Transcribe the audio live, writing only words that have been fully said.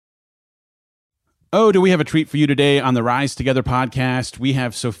Oh, do we have a treat for you today on the Rise Together podcast? We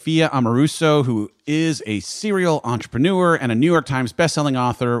have Sophia Amoruso, who is a serial entrepreneur and a New York Times bestselling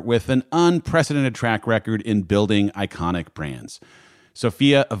author with an unprecedented track record in building iconic brands.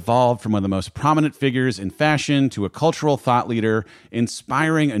 Sophia evolved from one of the most prominent figures in fashion to a cultural thought leader,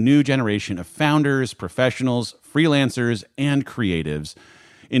 inspiring a new generation of founders, professionals, freelancers, and creatives.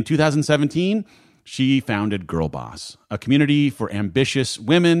 In 2017, she founded Girl Boss, a community for ambitious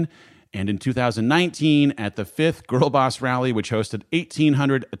women. And in 2019, at the 5th Girl Boss Rally, which hosted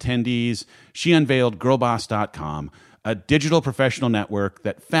 1,800 attendees, she unveiled girlboss.com, a digital professional network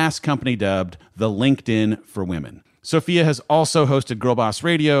that Fast Company dubbed the LinkedIn for women. Sophia has also hosted Girl Boss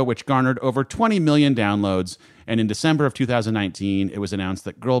Radio, which garnered over 20 million downloads. And in December of 2019, it was announced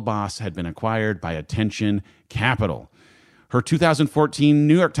that Girl Boss had been acquired by Attention Capital. Her 2014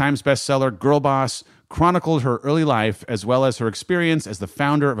 New York Times bestseller, Girl Boss, chronicled her early life as well as her experience as the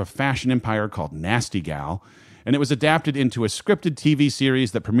founder of a fashion empire called Nasty Gal, and it was adapted into a scripted TV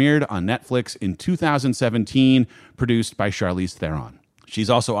series that premiered on Netflix in 2017, produced by Charlize Theron. She's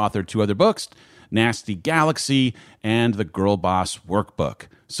also authored 2 other books, Nasty Galaxy and the Girl Boss Workbook.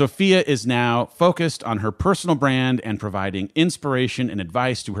 Sophia is now focused on her personal brand and providing inspiration and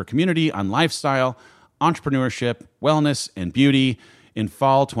advice to her community on lifestyle, entrepreneurship, wellness, and beauty. In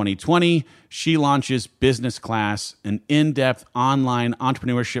fall 2020, she launches Business Class, an in-depth online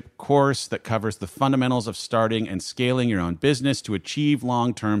entrepreneurship course that covers the fundamentals of starting and scaling your own business to achieve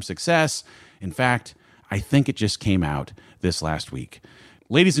long-term success. In fact, I think it just came out this last week.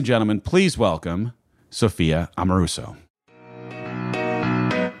 Ladies and gentlemen, please welcome Sophia Amoruso.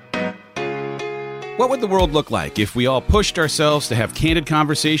 What would the world look like if we all pushed ourselves to have candid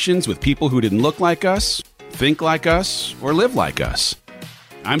conversations with people who didn't look like us, think like us, or live like us?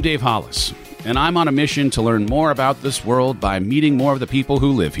 I'm Dave Hollis, and I'm on a mission to learn more about this world by meeting more of the people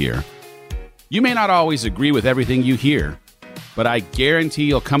who live here. You may not always agree with everything you hear, but I guarantee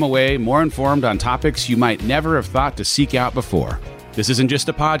you'll come away more informed on topics you might never have thought to seek out before. This isn't just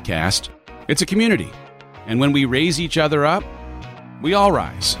a podcast, it's a community. And when we raise each other up, we all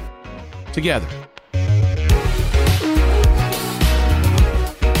rise together.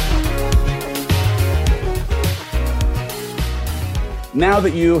 Now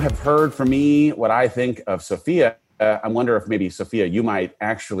that you have heard from me what I think of Sophia, I wonder if maybe, Sophia, you might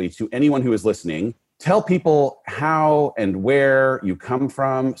actually, to anyone who is listening, tell people how and where you come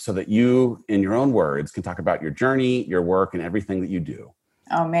from so that you, in your own words, can talk about your journey, your work, and everything that you do.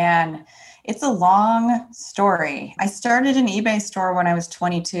 Oh, man. It's a long story. I started an eBay store when I was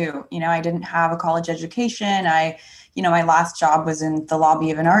 22. I didn't have a college education. My last job was in the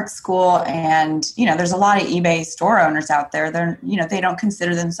lobby of an art school, and, there's a lot of eBay store owners out there. They don't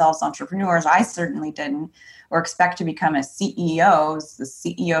consider themselves entrepreneurs. I certainly didn't, or expect to become a CEO, the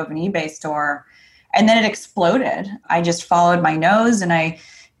CEO of an eBay store. And then it exploded. I just followed my nose, and I,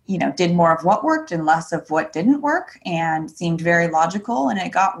 did more of what worked and less of what didn't work, and seemed very logical. And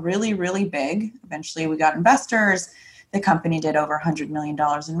it got really, really big. Eventually we got investors. The company did over $100 million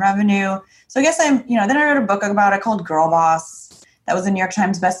in revenue. So I guess then I wrote a book about it called Girl Boss. That was a New York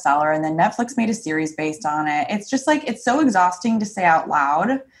Times bestseller. And then Netflix made a series based on it. It's just it's so exhausting to say out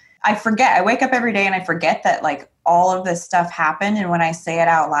loud. I wake up every day and I forget that all of this stuff happened. And when I say it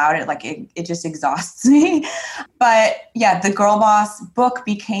out loud, it just exhausts me. But yeah, the Girl Boss book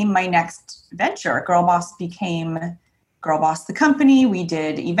became my next venture. Girl Boss became Girl Boss the company. We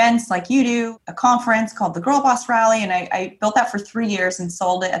did events like you do, a conference called the Girl Boss Rally. And I built that for 3 years and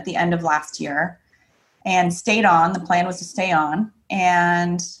sold it at the end of last year and stayed on. The plan was to stay on.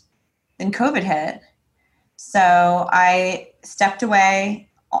 And then COVID hit. So I stepped away.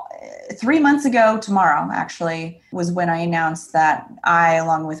 3 months ago tomorrow, actually, was when I announced that I,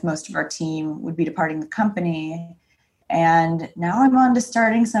 along with most of our team, would be departing the company. And now I'm on to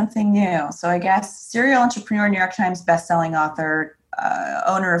starting something new. So I guess serial entrepreneur, New York Times bestselling author,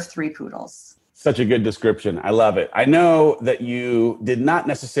 owner of 3 poodles. Such a good description. I love it. I know that you did not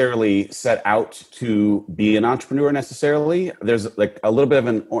necessarily set out to be an entrepreneur necessarily. There's a little bit of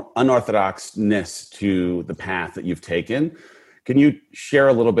an unorthodoxness to the path that you've taken. Can you share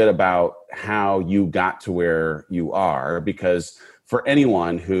a little bit about how you got to where you are? Because for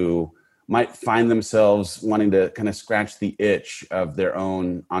anyone who might find themselves wanting to kind of scratch the itch of their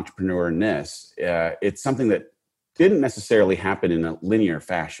own entrepreneurness, it's something that didn't necessarily happen in a linear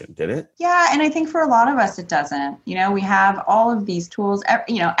fashion, did it? Yeah, and I think for a lot of us, it doesn't. We have all of these tools.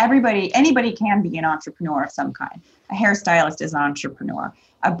 Anybody can be an entrepreneur of some kind. A hairstylist is an entrepreneur.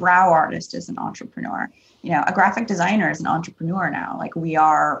 A brow artist is an entrepreneur. A graphic designer is an entrepreneur now. We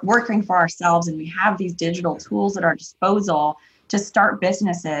are working for ourselves, and we have these digital tools at our disposal to start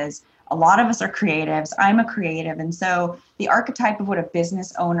businesses. A lot of us are creatives. I'm a creative. And so the archetype of what a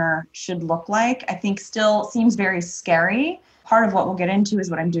business owner should look like, I think still seems very scary. Part of what we'll get into is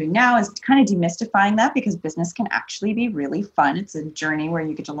what I'm doing now is kind of demystifying that, because business can actually be really fun. It's a journey where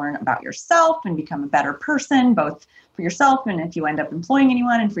you get to learn about yourself and become a better person, both for yourself and if you end up employing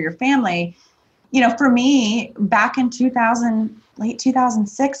anyone, and for your family. For me, back in late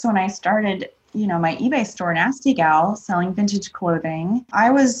 2006, when I started, my eBay store, Nasty Gal, selling vintage clothing, I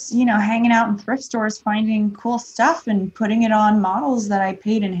was, hanging out in thrift stores, finding cool stuff and putting it on models that I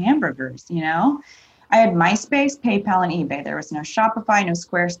paid in hamburgers. I had MySpace, PayPal, and eBay. There was no Shopify, no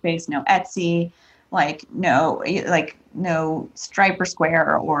Squarespace, no Etsy, no Stripe or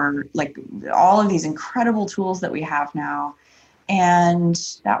Square, or all of these incredible tools that we have now. And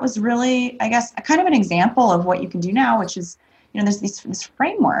that was really, I guess, kind of an example of what you can do now, which is, there's this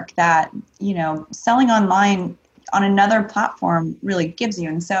framework that, selling online on another platform really gives you.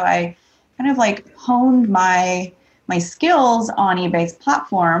 And so I kind of honed my skills on eBay's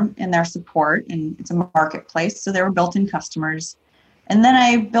platform and their support, and it's a marketplace, so there were built-in customers. And then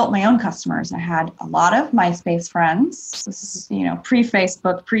I built my own customers. I had a lot of MySpace friends. This is,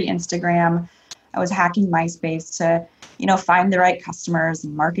 pre-Facebook, pre-Instagram. I was hacking MySpace to, find the right customers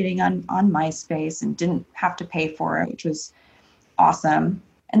and marketing on MySpace, and didn't have to pay for it, which was awesome.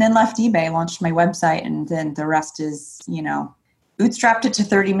 And then left eBay, launched my website, and then the rest is, bootstrapped it to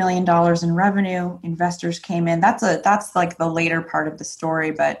 $30 million in revenue. Investors came in. That's the later part of the story.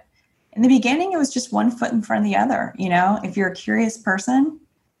 But in the beginning, it was just one foot in front of the other. If you're a curious person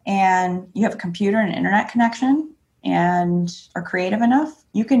and you have a computer and an internet connection and are creative enough,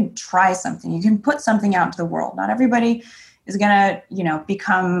 you can try something. You can put something out into the world. Not everybody is going to,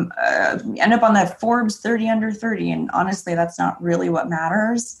 become, end up on the Forbes 30 under 30. And honestly, that's not really what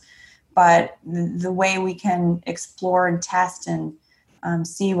matters. But the way we can explore and test and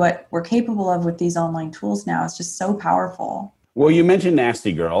see what we're capable of with these online tools now is just so powerful. Well, you mentioned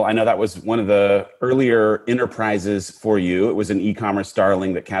Nasty Girl. I know that was one of the earlier enterprises for you. It was an e-commerce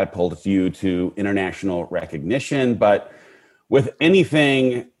darling that catapulted you to international recognition. But with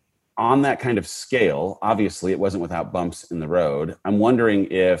anything on that kind of scale, obviously it wasn't without bumps in the road. I'm wondering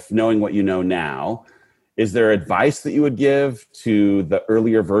if, knowing what you know now, is there advice that you would give to the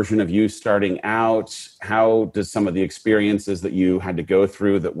earlier version of you starting out? How does some of the experiences that you had to go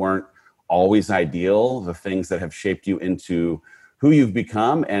through that weren't always ideal, the things that have shaped you into who you've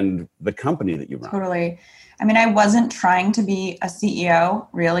become and the company that you run? Totally. I mean, I wasn't trying to be a CEO,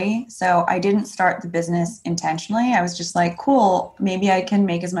 really. So I didn't start the business intentionally. I was just like, cool, maybe I can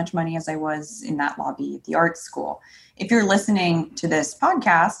make as much money as I was in that lobby at the art school. If you're listening to this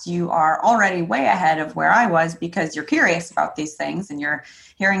podcast, you are already way ahead of where I was, because you're curious about these things and you're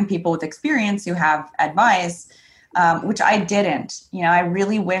hearing people with experience who have advice, which I didn't. I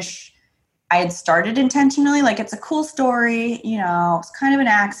really wish I had started intentionally. It's a cool story, it's kind of an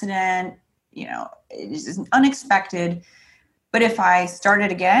accident, it's unexpected. But if I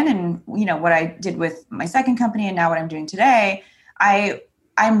started again and, what I did with my second company and now what I'm doing today,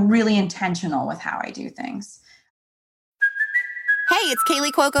 I'm really intentional with how I do things. Hey, it's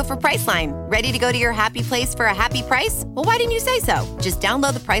Kaylee Cuoco for Priceline. Ready to go to your happy place for a happy price? Well, why didn't you say so? Just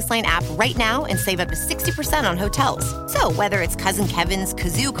download the Priceline app right now and save up to 60% on hotels. So whether it's Cousin Kevin's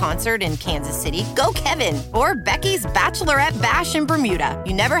Kazoo Concert in Kansas City, go Kevin, or Becky's Bachelorette Bash in Bermuda,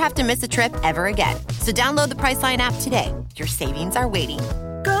 you never have to miss a trip ever again. So download the Priceline app today. Your savings are waiting.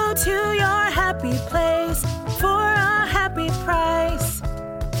 Go to your happy place for a happy price.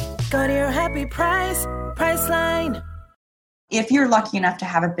 Go to your happy price, Priceline. If you're lucky enough to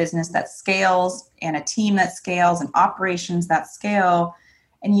have a business that scales and a team that scales and operations that scale,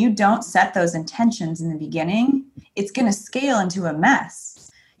 and you don't set those intentions in the beginning, it's going to scale into a mess.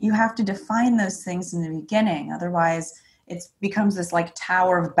 You have to define those things in the beginning. Otherwise, it becomes this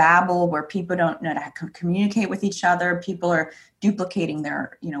Tower of Babel where people don't know how to communicate with each other. People are duplicating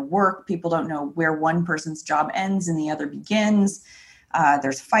their work. People don't know where one person's job ends and the other begins.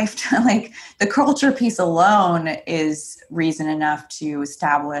 There's five, the culture piece alone is reason enough to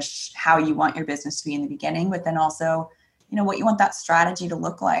establish how you want your business to be in the beginning, but then also, what you want that strategy to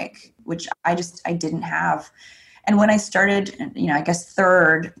look like, which I didn't have. And when I started, I guess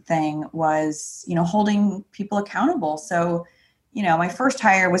third thing was, holding people accountable. So, my first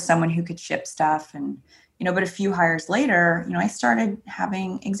hire was someone who could ship stuff and, but a few hires later, I started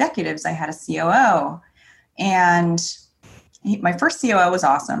having executives. I had a COO, and my first COO was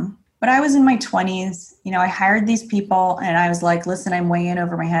awesome, but I was in my 20s. I hired these people and I was like, listen, I'm way in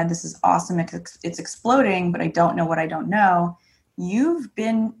over my head. This is awesome. It's exploding, but I don't know what I don't know. You've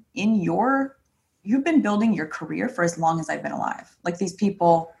been in your you've been building your career for as long as I've been alive. Like these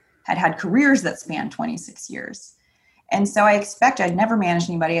people had careers that spanned 26 years. And so I expect I'd never managed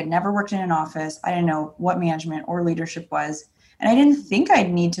anybody. I'd never worked in an office. I didn't know what management or leadership was. And I didn't think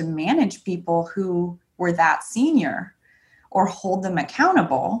I'd need to manage people who were that senior or hold them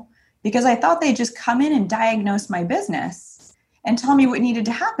accountable, because I thought they'd just come in and diagnose my business and tell me what needed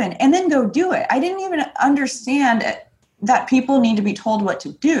to happen and then go do it. I didn't even understand that people need to be told what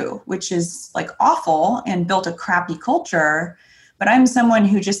to do, which is like awful and built a crappy culture. But I'm someone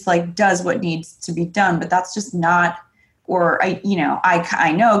who just like does what needs to be done, but that's just not, or I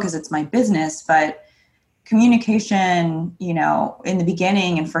know because it's my business, but communication, in the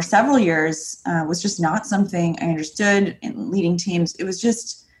beginning and for several years was just not something I understood in leading teams. It was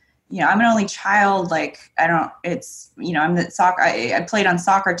just, I'm an only child. Like, I'm the soccer, I played on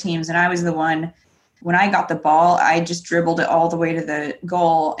soccer teams, and I was the one, when I got the ball, I just dribbled it all the way to the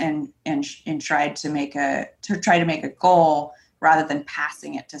goal and tried to make a goal rather than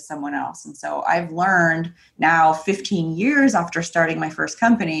passing it to someone else. And so I've learned now 15 years after starting my first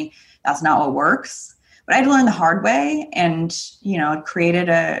company, that's not what works. But I had to learn the hard way, and, it created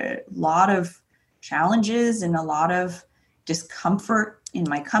a lot of challenges and a lot of discomfort in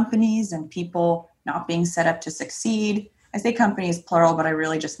my companies and people not being set up to succeed. I say companies plural, but I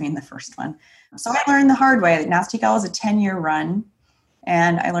really just mean the first one. So I learned the hard way that Nasty Gal was a 10-year run,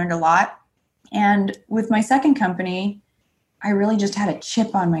 and I learned a lot. And with my second company, I really just had a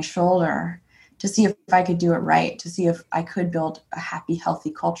chip on my shoulder to see if I could do it right, to see if I could build a happy,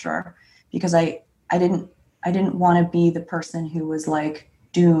 healthy culture, because I didn't want to be the person who was like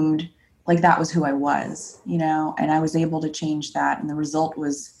doomed, like that was who I was, and I was able to change that. And the result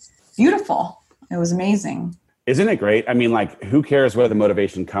was beautiful. It was amazing. Isn't it great? I mean, like, who cares where the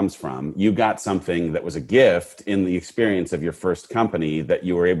motivation comes from? You got something that was a gift in the experience of your first company that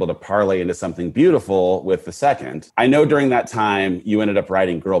you were able to parlay into something beautiful with the second. I know during that time you ended up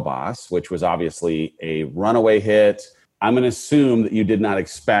writing Girl Boss, which was obviously a runaway hit. I'm going to assume that you did not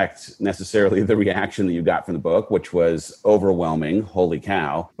expect necessarily the reaction that you got from the book, which was overwhelming. Holy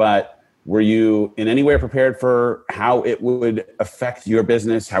cow. But were you in any way prepared for how it would affect your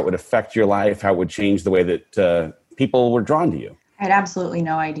business, how it would affect your life, how it would change the way that people were drawn to you? I had absolutely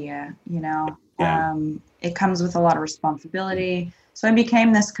no idea, Yeah. It comes with a lot of responsibility. So I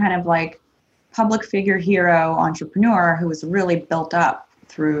became this kind of like public figure hero entrepreneur who was really built up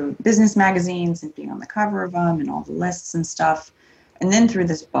through business magazines and being on the cover of them and all the lists and stuff. And then through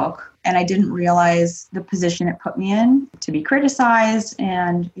this book. And I didn't realize the position it put me in to be criticized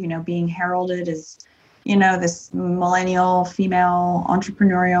and, being heralded as, this millennial female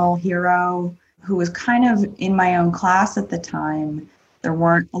entrepreneurial hero who was kind of in my own class at the time. There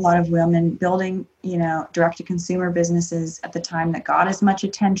weren't a lot of women building, direct-to-consumer businesses at the time that got as much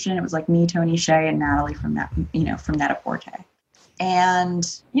attention. It was like me, Tony Hsieh, and Natalie from Net-a-Porter.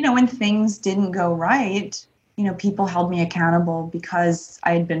 And, when things didn't go right, people held me accountable because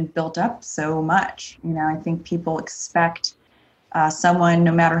I had been built up so much. I think people expect someone,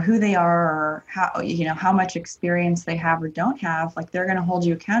 no matter who they are or how much experience they have or don't have, like they're going to hold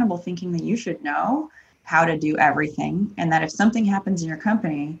you accountable thinking that you should know how to do everything. And that if something happens in your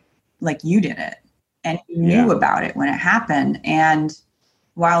company, like you did it and you knew about it when it happened. And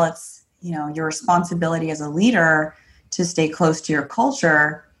while it's, your responsibility as a leader to stay close to your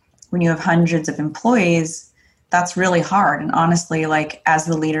culture, when you have hundreds of employees, that's really hard. And honestly, like as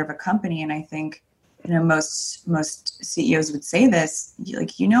the leader of a company, and I think, most CEOs would say this,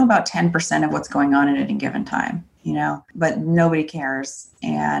 like, about 10% of what's going on at any given time, but nobody cares.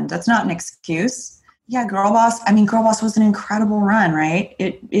 And that's not an excuse. Yeah. Girl Boss was an incredible run, right?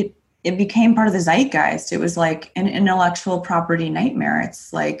 It became part of the zeitgeist. It was like an intellectual property nightmare.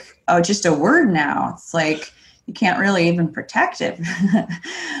 It's like, oh, just a word now. It's like, you can't really even protect it.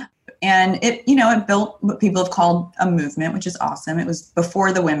 And it built what people have called a movement, which is awesome. It was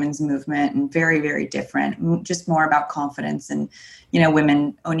before the women's movement and very, very different, just more about confidence and,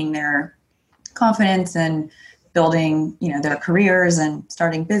 women owning their confidence and building, their careers and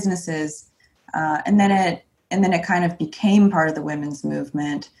starting businesses. And then it kind of became part of the women's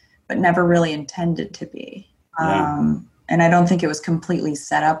movement, but never really intended to be. And I don't think it was completely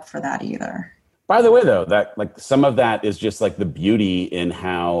set up for that either. By the way, though, that like some of that is just like the beauty in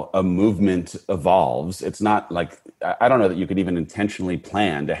how a movement evolves. It's not like, I don't know that you could even intentionally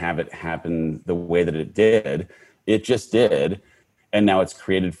plan to have it happen the way that it did. It just did. And now it's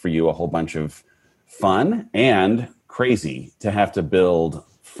created for you a whole bunch of fun and crazy to have to build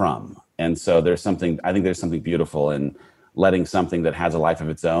from. And so I think there's something beautiful in letting something that has a life of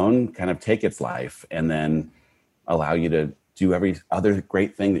its own kind of take its life and then allow you to do every other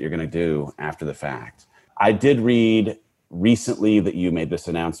great thing that you're going to do after the fact. I did read recently that you made this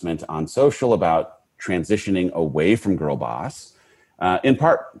announcement on social about transitioning away from Girl Boss, in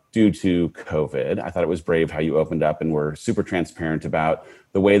part due to COVID. I thought it was brave how you opened up and were super transparent about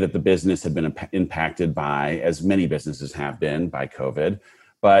the way that the business had been impacted by, as many businesses have been, by COVID.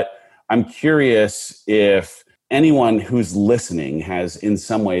 But I'm curious if anyone who's listening has in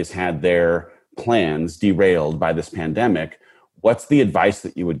some ways had their plans derailed by this pandemic. What's the advice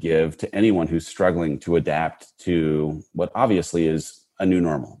that you would give to anyone who's struggling to adapt to what obviously is a new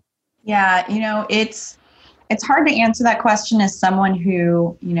normal? Yeah, it's hard to answer that question as someone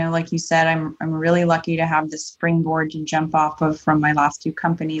who, like you said, I'm really lucky to have this springboard to jump off of from my last two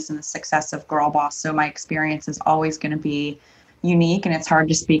companies and the success of Girl Boss. So my experience is always going to be unique, and it's hard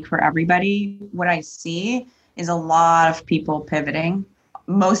to speak for everybody. What I see is a lot of people pivoting,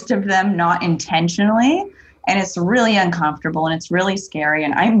 most of them not intentionally. And it's really uncomfortable and it's really scary.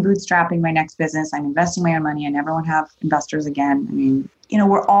 And I'm bootstrapping my next business. I'm investing my own money. I never want to have investors again. I mean,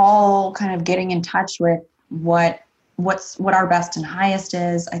 we're all kind of getting in touch with what our best and highest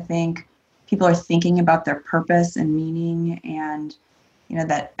is. I think people are thinking about their purpose and meaning and,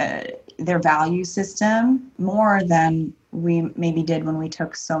 that their value system more than we maybe did when we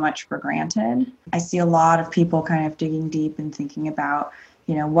took so much for granted. I see a lot of people kind of digging deep and thinking about,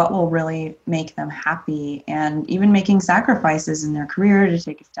 what will really make them happy, and even making sacrifices in their career to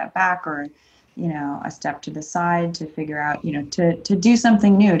take a step back or, a step to the side to figure out, to do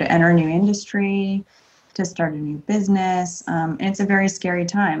something new, to enter a new industry, to start a new business. And it's a very scary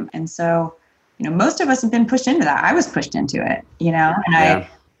time. And so, most of us have been pushed into that. I was pushed into it, and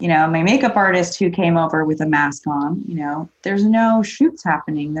yeah. My makeup artist who came over with a mask on, there's no shoots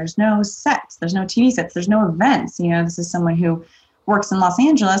happening. There's no sets. There's no TV sets. There's no events. This is someone who works in Los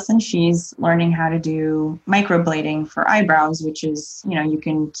Angeles, and she's learning how to do microblading for eyebrows, which is, you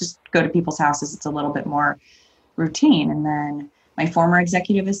can just go to people's houses. It's a little bit more routine. And then my former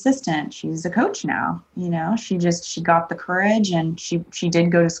executive assistant, she's a coach now. She got the courage, and she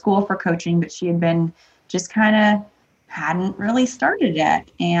did go to school for coaching, but she had been just kind of hadn't really started yet.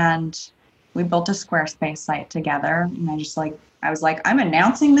 And we built a Squarespace site together. And I was like, I'm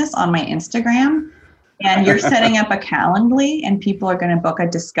announcing this on my Instagram, and you're setting up a Calendly, and people are going to book a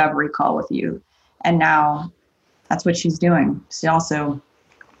discovery call with you. And now that's what she's doing. She also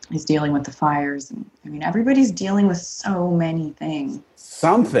is dealing with the fires. And everybody's dealing with so many things.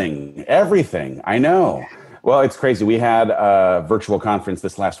 Everything. I know. Well, it's crazy. We had a virtual conference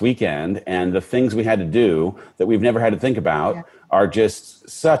this last weekend, and the things we had to do that we've never had to think about are just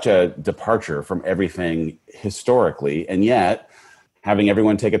such a departure from everything historically. And yet, having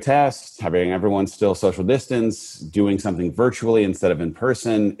everyone take a test, having everyone still social distance, doing something virtually instead of in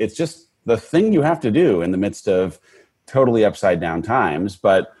person, it's just the thing you have to do in the midst of totally upside down times.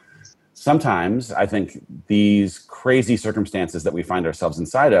 But sometimes I think these crazy circumstances that we find ourselves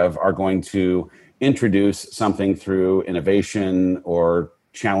inside of are going to introduce something through innovation or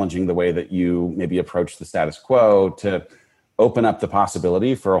challenging the way that you maybe approach the status quo to open up the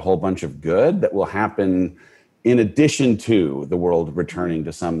possibility for a whole bunch of good that will happen in addition to the world returning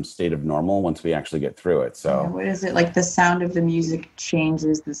to some state of normal once we actually get through it. So what is it, like the sound of the music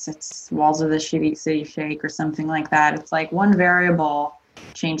changes, the walls of the city shake or something like that? It's like one variable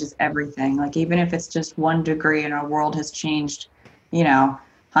changes everything. Like even if it's just 1 degree and our world has changed,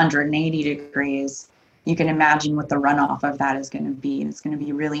 180 degrees, you can imagine what the runoff of that is going to be. And it's going to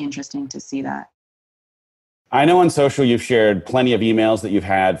be really interesting to see that. I know on social you've shared plenty of emails that you've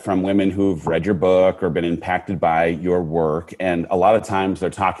had from women who've read your book or been impacted by your work. And a lot of times they're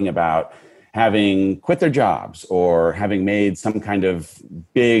talking about having quit their jobs or having made some kind of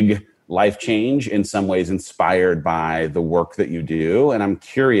big life change, in some ways inspired by the work that you do. And I'm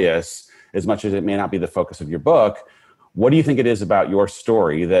curious, as much as it may not be the focus of your book, what do you think it is about your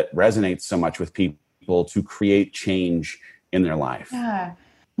story that resonates so much with people to create change in their life? Yeah.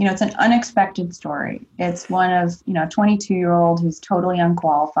 It's an unexpected story. It's one of, a 22-year-old who's totally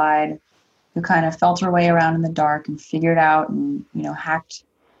unqualified, who kind of felt her way around in the dark and figured out and, hacked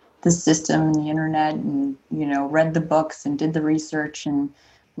the system and the internet and, read the books and did the research and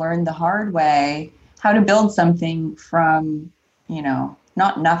learned the hard way how to build something from,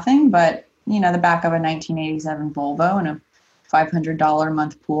 not nothing, but, the back of a 1987 Volvo and a $500 a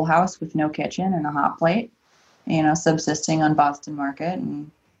month pool house with no kitchen and a hot plate, subsisting on Boston Market and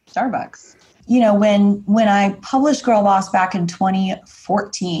Starbucks. When I published Girl Boss back in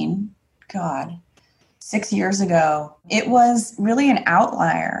 2014, 6 years ago, it was really an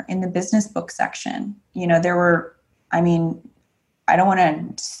outlier in the business book section. There were, I don't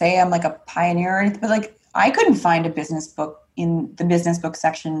want to say I'm like a pioneer or anything, but I couldn't find a business book in the business book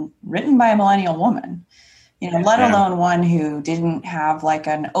section written by a millennial woman, let alone one who didn't have like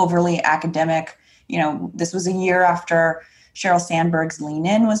an overly academic, this was a year after Sheryl Sandberg's Lean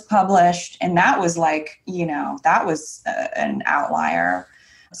In was published. And that was like, that was an outlier.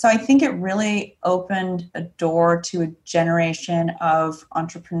 So I think it really opened a door to a generation of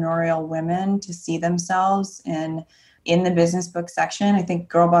entrepreneurial women to see themselves in the business book section. I think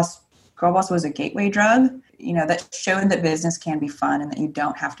Girl Boss was a gateway drug, that showed that business can be fun and that you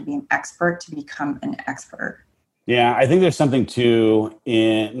don't have to be an expert to become an expert. Yeah, I think there's something too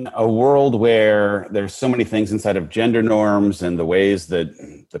in a world where there's so many things inside of gender norms and the ways that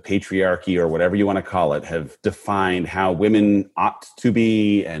the patriarchy or whatever you want to call it have defined how women ought to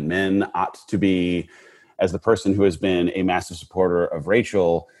be and men ought to be. As the person who has been a massive supporter of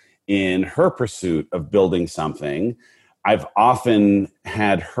Rachel in her pursuit of building something, I've often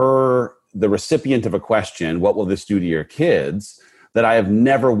had her the recipient of a question, what will this do to your kids? That I have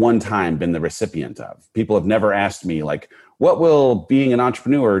never one time been the recipient of. People have never asked me like, what will being an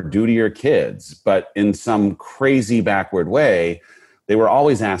entrepreneur do to your kids? But in some crazy backward way, they were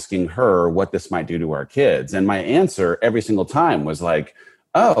always asking her what this might do to our kids. And my answer every single time was like,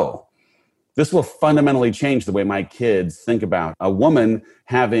 oh, this will fundamentally change the way my kids think about a woman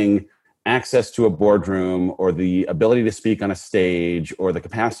having access to a boardroom or the ability to speak on a stage or the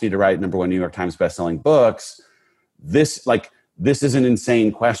capacity to write #1 New York Times bestselling books. This is an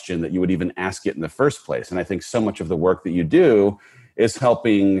insane question that you would even ask it in the first place. And I think so much of the work that you do is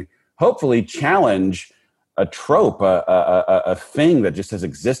helping hopefully challenge a trope, a thing that just has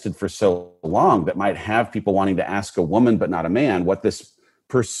existed for so long that might have people wanting to ask a woman, but not a man, what this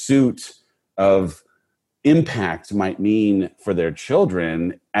pursuit of impact might mean for their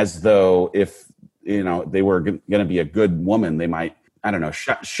children, as though if, they were going to be a good woman, they might, I don't know,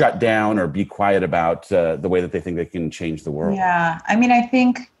 shut down or be quiet about the way that they think they can change the world. Yeah. I mean, I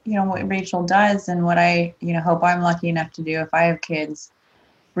think, what Rachel does and what I, hope I'm lucky enough to do if I have kids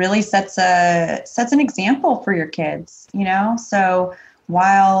really sets an example for your kids, So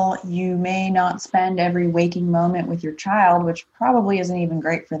while you may not spend every waking moment with your child, which probably isn't even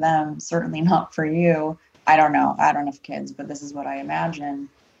great for them, certainly not for you. I don't know. I don't have kids, but this is what I imagine.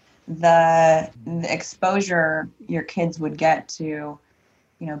 The exposure your kids would get to,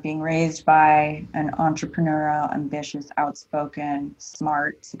 being raised by an entrepreneurial, ambitious, outspoken,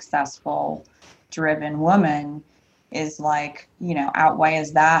 smart, successful, driven woman is like,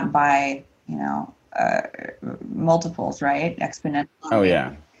 outweighs that by, multiples, right? Exponentially. Oh,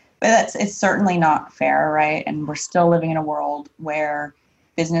 yeah. But it's certainly not fair, right? And we're still living in a world where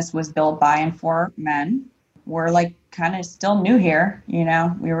business was built by and for men. We're like kind of still new here, we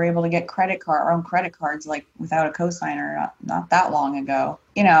were able to get our own credit cards, like without a cosigner not that long ago.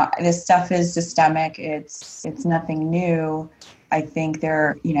 This stuff is systemic. It's nothing new. I think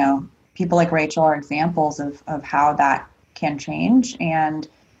there, people like Rachel are examples of how that can change and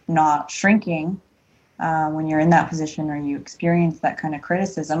not shrinking when you're in that position or you experience that kind of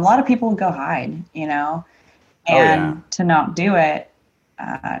criticism. A lot of people go hide, and to not do it,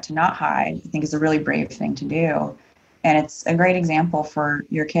 to not hide, I think is a really brave thing to do. And it's a great example for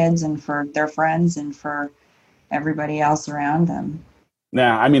your kids and for their friends and for everybody else around them.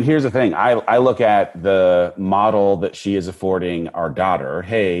 Now, I mean, here's the thing. I look at the model that she is affording our daughter.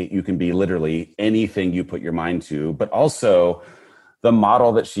 Hey, you can be literally anything you put your mind to, but also the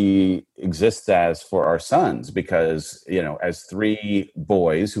model that she exists as for our sons, because, as 3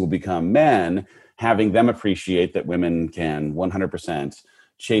 boys who will become men, having them appreciate that women can 100%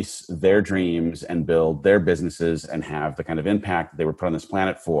 chase their dreams and build their businesses and have the kind of impact they were put on this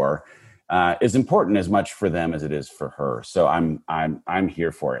planet for is important as much for them as it is for her. So I'm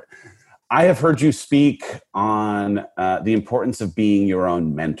here for it. I have heard you speak on the importance of being your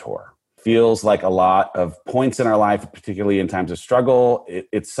own mentor. Feels like a lot of points in our life, particularly in times of struggle.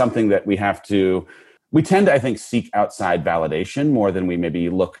 It's something that we tend to, I think, seek outside validation more than we maybe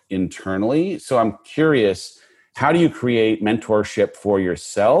look internally. So I'm curious, how do you create mentorship for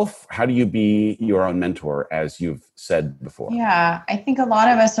yourself? How do you be your own mentor, as you've said before? Yeah, I think a lot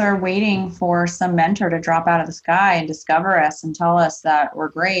of us are waiting for some mentor to drop out of the sky and discover us and tell us that we're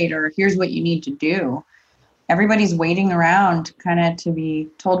great, or here's what you need to do. Everybody's waiting around kind of to be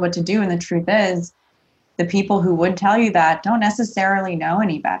told what to do. And the truth is, the people who would tell you that don't necessarily know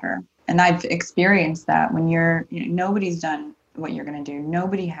any better. And I've experienced that when nobody's done what you're going to do.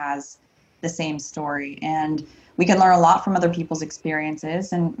 Nobody has the same story. And we can learn a lot from other people's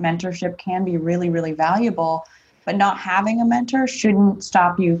experiences, and mentorship can be really, really valuable, but not having a mentor shouldn't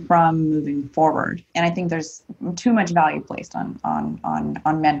stop you from moving forward. And I think there's too much value placed on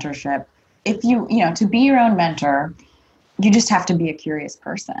mentorship. If you to be your own mentor, you just have to be a curious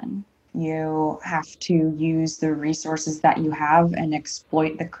person. You have to use the resources that you have and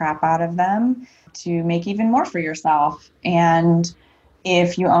exploit the crap out of them to make even more for yourself. And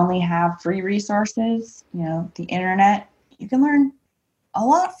if you only have free resources, the internet, you can learn a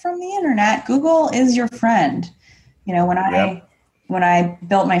lot from the internet. Google is your friend. When I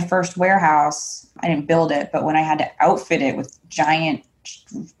built my first warehouse, I didn't build it, but when I had to outfit it with giant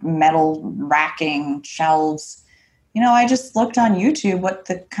metal racking shelves, I just looked on YouTube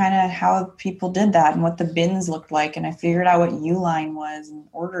how people did that and what the bins looked like. And I figured out what Uline was and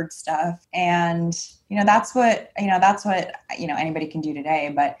ordered stuff. And, that's what anybody can do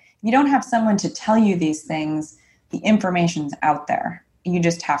today. But you don't have someone to tell you these things. The information's out there. You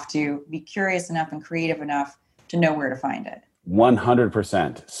just have to be curious enough and creative enough to know where to find it.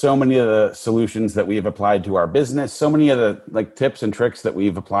 100%. So many of the solutions that we have applied to our business, so many of the tips and tricks that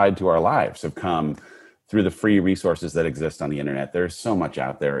we've applied to our lives have come through the free resources that exist on the internet. There's so much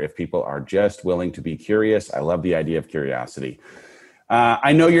out there if people are just willing to be curious. I love the idea of curiosity.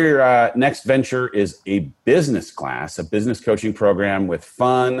 I know your next venture is a business class, a business coaching program with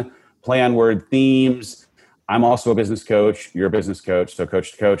fun, play on word themes. I'm also a business coach. You're a business coach. So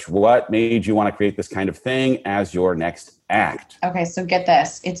coach to coach, what made you want to create this kind of thing as your next act? Okay, so get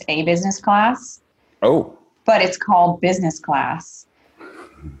this. It's a business class. Oh. But it's called business class.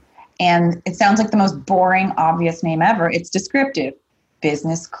 And it sounds like the most boring, obvious name ever. It's descriptive.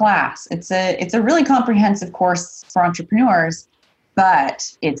 Business class. It's a really comprehensive course for entrepreneurs,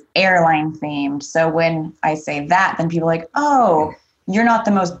 but it's airline themed. So when I say that, then people are like, oh,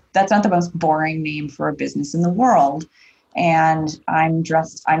 that's not the most boring name for a business in the world. And I'm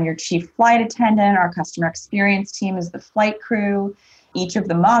your chief flight attendant. Our customer experience team is the flight crew. Each of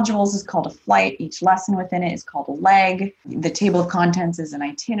the modules is called a flight. Each lesson within it is called a leg. The table of contents is an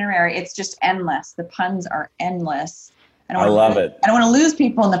itinerary. It's just endless. The puns are endless. I love it. I don't want to lose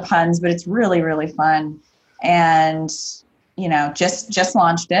people in the puns, but it's really, really fun. And, just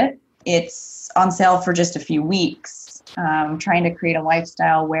launched it. It's on sale for just a few weeks. I'm trying to create a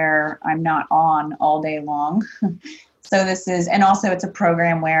lifestyle where I'm not on all day long. So it's a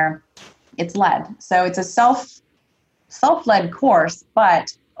program where it's led. So it's a self-led course,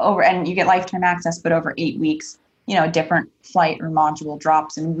 and you get lifetime access, but over 8 weeks, a different flight or module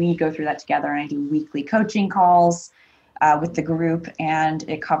drops, and we go through that together. And I do weekly coaching calls with the group, and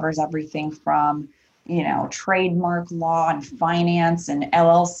it covers everything from, trademark law and finance and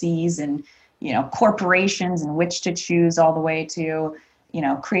LLCs and, corporations and which to choose, all the way to,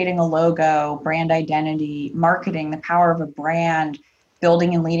 creating a logo, brand identity, marketing, the power of a brand,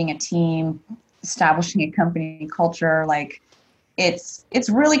 building and leading a team, establishing a company culture. It's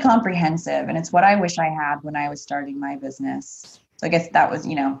really comprehensive, and it's what I wish I had when I was starting my business. So I guess that was,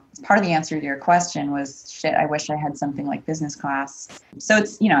 part of the answer to your question was, I wish I had something like business class. So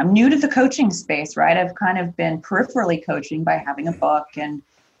it's, I'm new to the coaching space, right? I've kind of been peripherally coaching by having a book, and,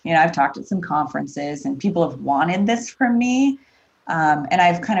 I've talked at some conferences, and people have wanted this from me. And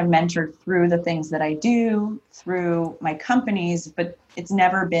I've kind of mentored through the things that I do through my companies, but it's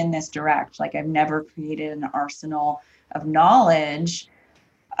never been this direct. I've never created an arsenal of knowledge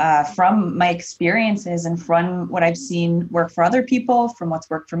from my experiences and from what I've seen work for other people, from what's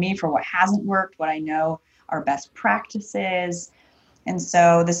worked for me, for what hasn't worked, what I know are best practices. And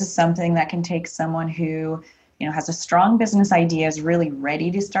so this is something that can take someone who, has a strong business idea, is really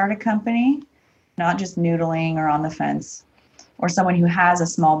ready to start a company, not just noodling or on the fence, or someone who has a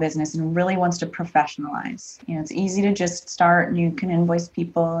small business and really wants to professionalize. It's easy to just start and you can invoice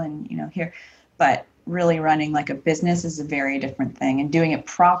people and, but really running like a business is a very different thing, and doing it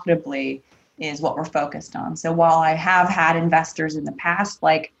profitably is what we're focused on. So while I have had investors in the past,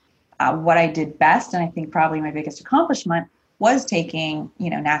 what I did best, and I think probably my biggest accomplishment, was taking,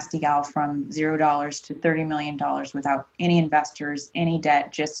 Nasty Gal from $0 to $30 million without any investors, any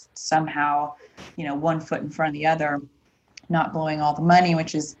debt, just somehow, one foot in front of the other, not blowing all the money,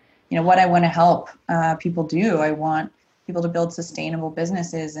 which is, what I want to help people do. I want people to build sustainable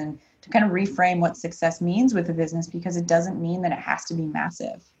businesses and to kind of reframe what success means with a business, because it doesn't mean that it has to be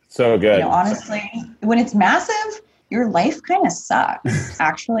massive. So good. Honestly, when it's massive, your life kind of sucks,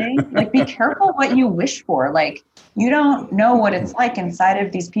 actually. Be careful what you wish for. You don't know what it's like inside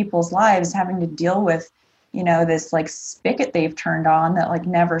of these people's lives, having to deal with, this spigot they've turned on that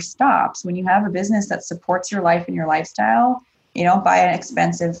never stops. When you have a business that supports your life and your lifestyle, you don't buy an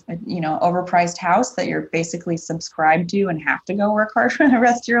expensive, overpriced house that you're basically subscribed to and have to go work hard for the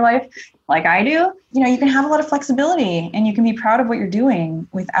rest of your life, like I do. You can have a lot of flexibility and you can be proud of what you're doing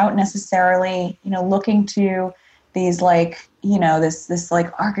without necessarily, looking to these this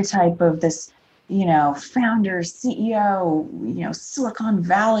archetype of this, founder, CEO, Silicon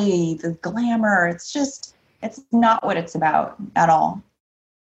Valley, the glamour. It's not what it's about at all.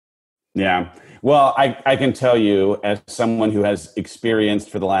 Yeah. Well, I can tell you, as someone who has experienced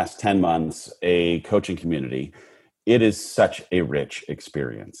for the last 10 months a coaching community, it is such a rich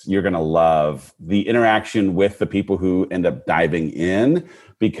experience. You're going to love the interaction with the people who end up diving in,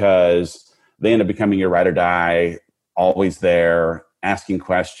 because they end up becoming your ride or die, always there, asking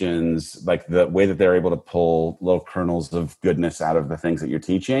questions, like the way that they're able to pull little kernels of goodness out of the things that you're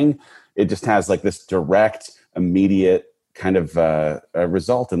teaching. It just has like this direct, immediate kind of a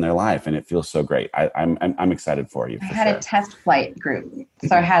result in their life, and it feels so great. I'm excited for you. I had a test flight group,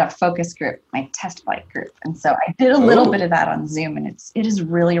 so I had a focus group, my test flight group, and so I did a little bit of that on Zoom, and it is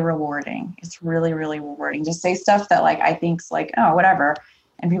really rewarding. It's really, really rewarding to say stuff that like I think's like, oh, whatever,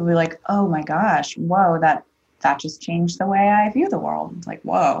 and people be like, oh my gosh, whoa, that just changed the way I view the world. It's like,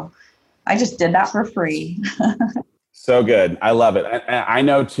 whoa, I just did that for free. So good. I love it. I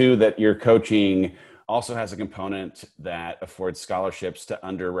know too that your coaching also has a component that affords scholarships to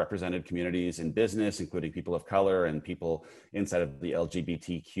underrepresented communities in business, including people of color and people inside of the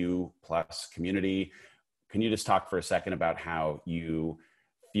LGBTQ plus community. Can you just talk for a second about how you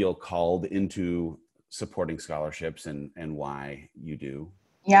feel called into supporting scholarships and why you do?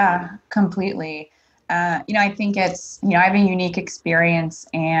 Yeah, completely. I think it's, I have a unique experience,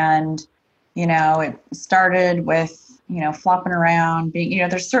 and, it started with, flopping around, being,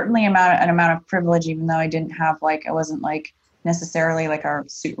 there's certainly an amount of privilege, even though I didn't have I wasn't necessarily a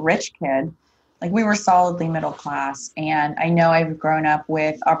super rich kid. Like, we were solidly middle class. And I know I've grown up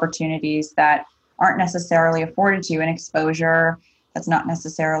with opportunities that aren't necessarily afforded to, and exposure that's not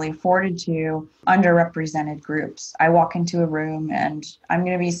necessarily afforded to underrepresented groups. I walk into a room and I'm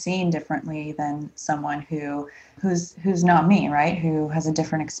going to be seen differently than someone who's not me, right? Who has a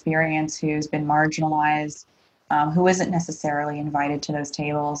different experience, who's been marginalized, who isn't necessarily invited to those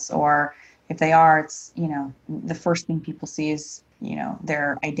tables, or if they are, it's, the first thing people see is,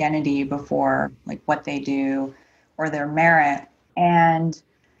 their identity before what they do or their merit. And,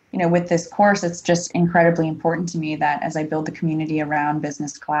 with this course, it's just incredibly important to me that as I build the community around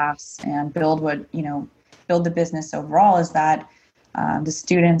business class and build the business overall, is that the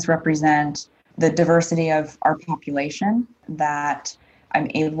students represent the diversity of our population, that I'm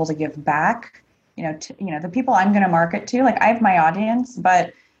able to give back, the people I'm going to market to. I have my audience,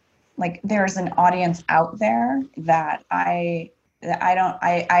 but there's an audience out there that I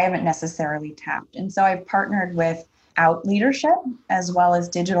haven't necessarily tapped. And so I've partnered with Out Leadership as well as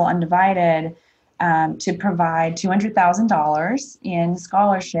Digital Undivided to provide $200,000 in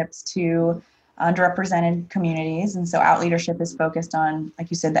scholarships to underrepresented communities. And so Out Leadership is focused on, like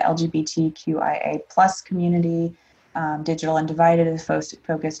you said, the LGBTQIA plus community. Digital Undivided is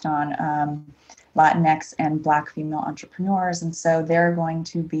focused on Latinx and Black female entrepreneurs. And so they're going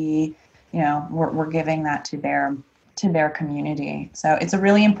to be, we're giving that to their community. So it's a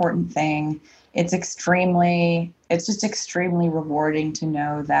really important thing. It's just extremely rewarding to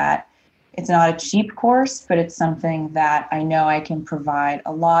know that it's not a cheap course, but it's something that I know I can provide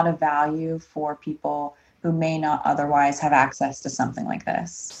a lot of value for people who may not otherwise have access to something like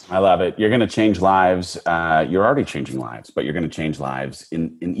this. I love it. You're going to change lives. You're already changing lives, but you're going to change lives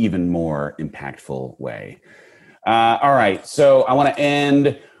in an even more impactful way. All right. So I want to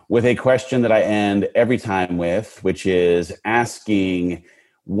end with a question that I end every time with, which is asking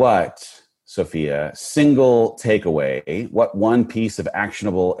what, Sophia, single takeaway, what one piece of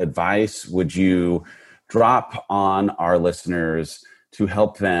actionable advice would you drop on our listeners to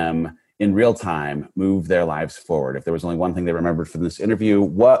help them in real time move their lives forward? If there was only one thing they remembered from this interview,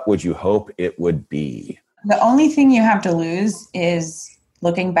 what would you hope it would be? The only thing you have to lose is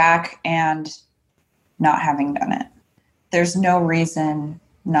looking back and not having done it. There's no reason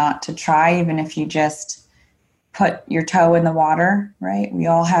not to try, even if you just put your toe in the water, right? We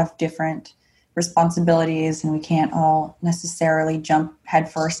all have different responsibilities, and we can't all necessarily jump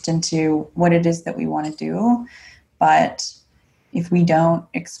headfirst into what it is that we want to do. But if we don't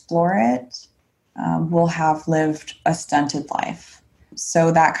explore it, we'll have lived a stunted life.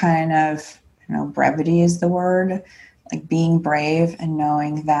 So that kind of, brevity is the word, like being brave and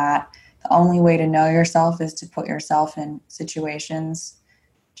knowing that the only way to know yourself is to put yourself in situations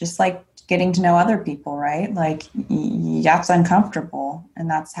just like getting to know other people, right? That's uncomfortable, and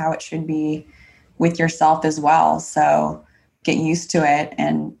that's how it should be with yourself as well. So get used to it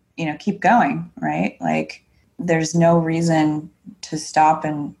and, keep going, right? There's no reason to stop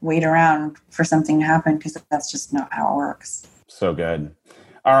and wait around for something to happen, because that's just not how it works. So good.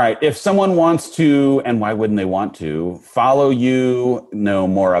 All right. If someone wants to, and why wouldn't they want to, follow you, know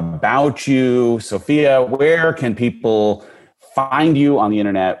more about you, Sophia, where can people find you on the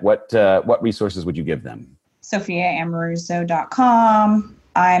internet? What resources would you give them? SophiaAmoruso.com.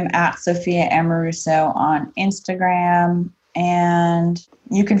 I'm at Sophia Amoruso on Instagram. And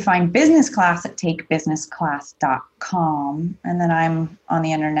you can find business class at takebusinessclass.com. And then I'm on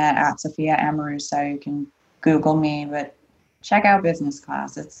the internet at Sophia Amoruso. You can Google me, but check out business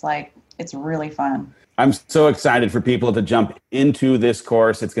class. It's really fun. I'm so excited for people to jump into this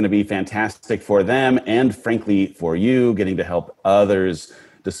course. It's going to be fantastic for them and, frankly, for you, getting to help others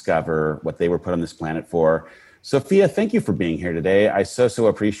discover what they were put on this planet for. Sophia, thank you for being here today. I so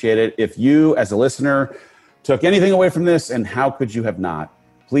appreciate it. If you, as a listener, took anything away from this, and how could you have not,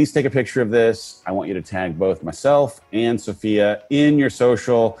 please take a picture of this. I want you to tag both myself and Sophia in your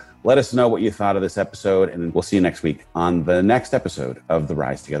social. Let us know what you thought of this episode, and we'll see you next week on the next episode of the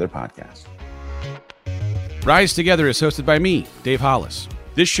Rise Together podcast. Rise Together is hosted by me, Dave Hollis.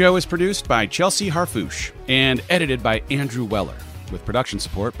 This show is produced by Chelsea Harfouche and edited by Andrew Weller, with production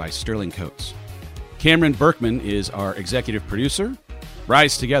support by Sterling Coates. Cameron Berkman is our executive producer.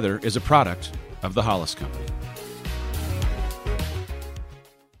 Rise Together is a product of the Hollis Company.